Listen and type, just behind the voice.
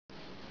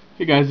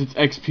Hey guys, it's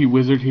XP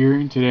Wizard here,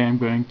 and today I'm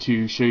going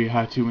to show you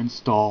how to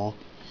install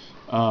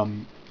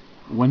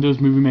Windows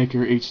Movie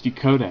Maker HD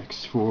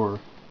codecs for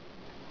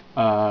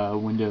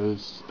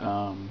Windows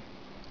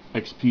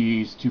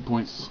XP's 2.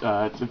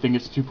 I think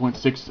it's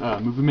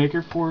 2.6 Movie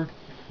Maker for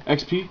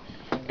XP.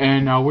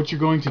 And now what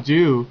you're going to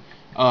do,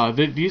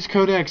 these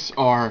codecs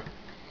are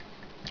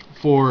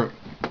for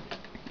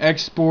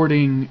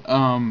exporting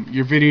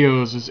your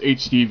videos as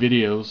HD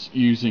videos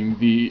using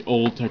the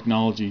old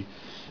technology.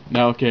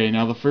 Now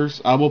the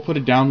first, I will put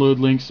a download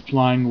link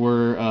supplying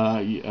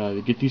where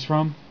you get these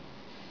from,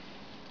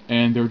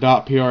 and they're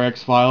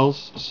 .prx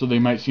files, so they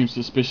might seem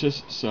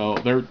suspicious. So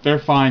they're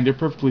fine, they're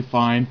perfectly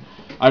fine.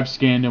 I've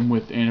scanned them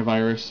with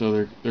antivirus,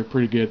 so they're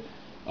pretty good.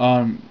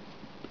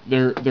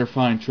 They're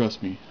fine,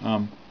 trust me.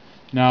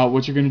 Now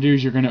what you're gonna do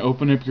is you're gonna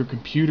open up your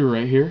computer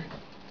right here,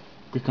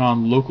 click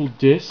on local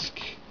disk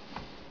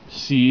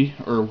C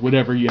or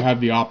whatever you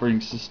have the operating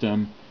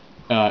system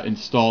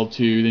installed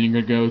to. Then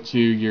you're gonna go to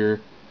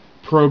your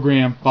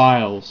program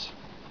files.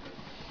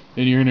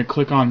 Then you're going to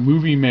click on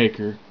Movie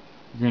Maker.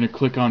 You're going to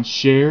click on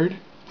Shared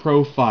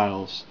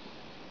Profiles.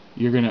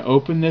 You're going to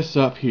open this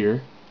up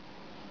here,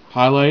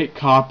 highlight,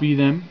 copy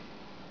them,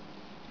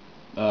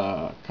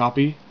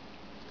 copy,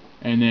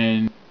 and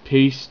then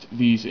paste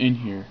these in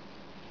here.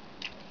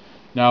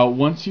 Now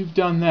once you've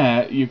done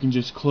that, you can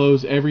just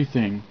close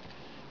everything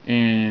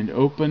and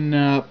open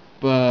up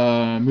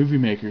Movie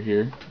Maker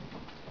here.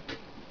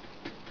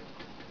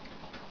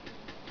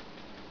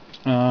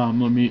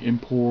 Let me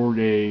import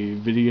a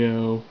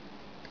video.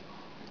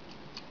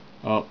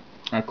 Oh,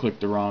 I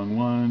clicked the wrong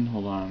one.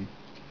 Hold on.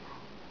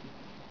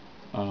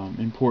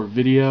 Import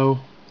video.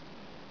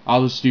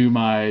 I'll just do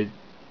my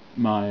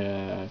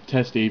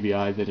test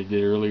AVI that I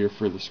did earlier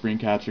for the screen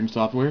capturing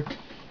software.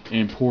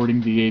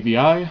 Importing the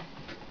AVI.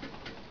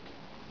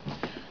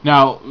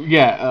 Now,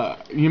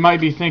 you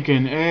might be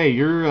thinking, hey,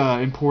 you're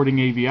importing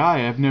AVI.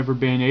 I've never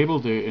been able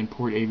to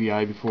import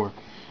AVI before.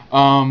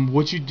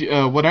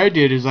 What I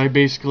did is I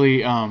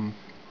basically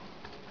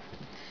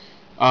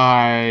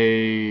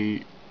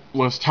I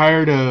was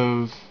tired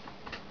of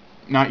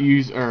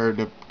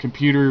the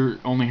computer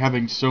only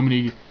having so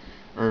many,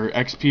 or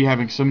XP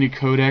having so many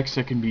codecs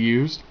that can be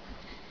used,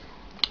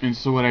 and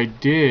so what I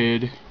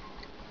did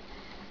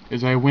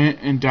is I went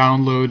and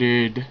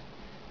downloaded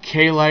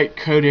K-Lite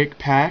Codec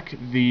Pack,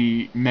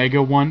 the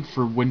mega one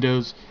for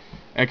Windows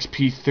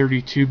XP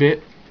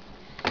 32-bit,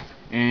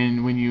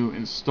 and when you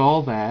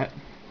install that,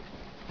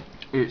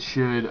 it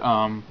should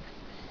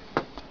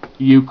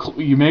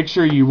you make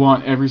sure you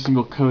want every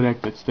single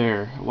codec that's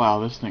there.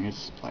 Wow, this thing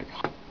is like,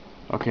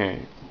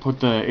 okay, put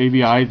the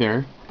AVI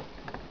there.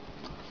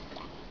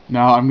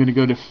 Now I'm gonna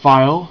go to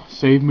File,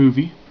 Save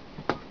Movie,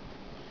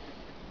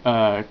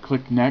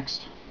 click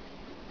Next,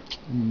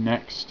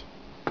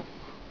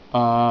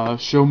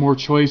 Show More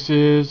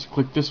Choices,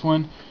 click this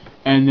one,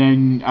 and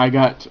then I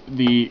got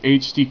the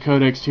HD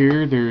codecs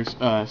here. There's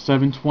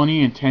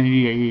 720 and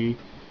 1080,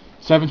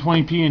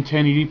 720p and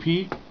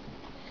 1080p.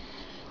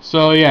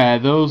 So yeah,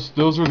 those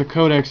are the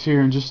codecs here,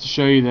 and just to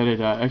show you that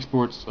it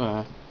exports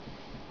or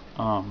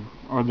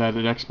that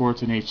it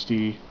exports in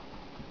HD,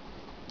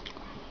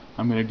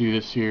 I'm gonna do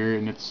this here,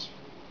 and it's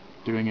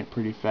doing it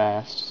pretty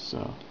fast.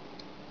 So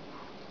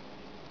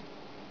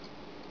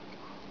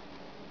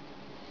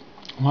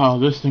wow,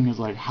 this thing is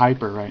like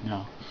hyper right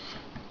now.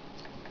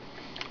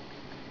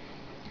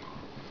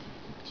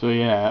 So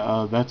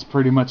yeah, that's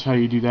pretty much how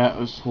you do that.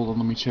 Hold on,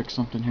 let me check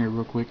something here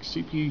real quick.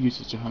 CPU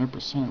usage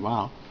 100%.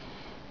 Wow.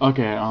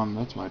 Okay,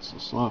 that's why it's so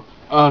slow.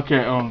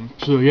 Okay,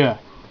 so yeah.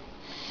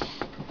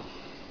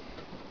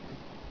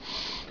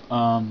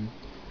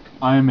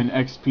 I am an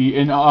XP,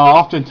 and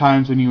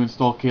oftentimes when you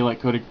install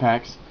K-Lite Codec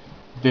packs,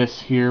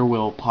 this here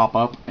will pop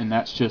up, and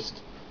that's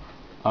just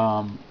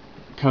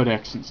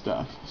codecs and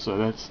stuff. So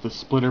that's the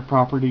splitter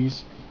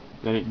properties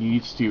that it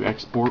needs to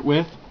export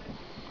with,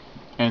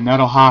 and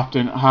that'll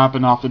happen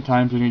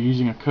oftentimes when you're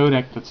using a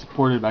codec that's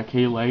supported by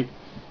K-Lite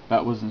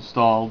that was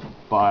installed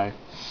by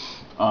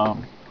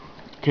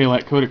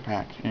K-Lite Codec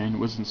Pack and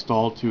was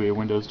installed to a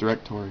Windows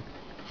directory.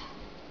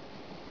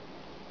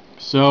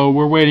 So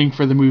we're waiting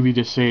for the movie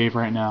to save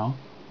right now.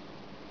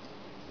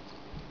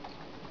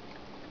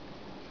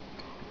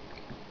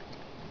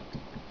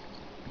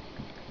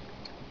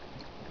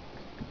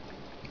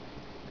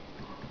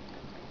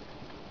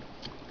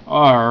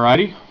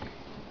 Alrighty.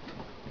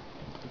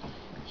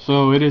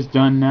 So it is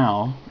done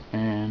now,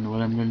 and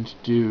what I'm going to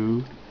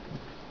do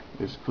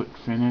is click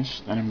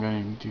Finish. Then I'm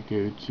going to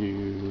go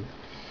to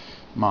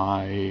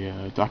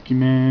my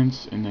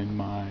documents, and then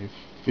my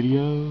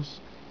videos,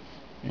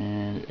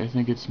 and I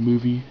think it's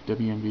movie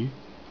WMV,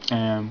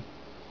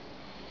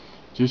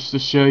 just to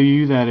show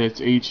you that it's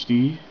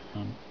HD.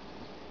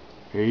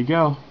 Here you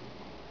go.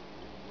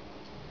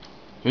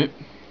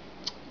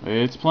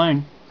 It's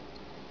playing,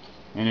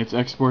 and it's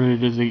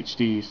exported as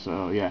HD.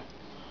 So yeah,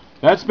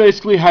 that's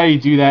basically how you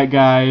do that,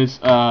 guys.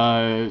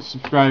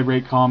 Subscribe,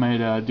 rate,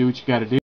 comment, do what you gotta do.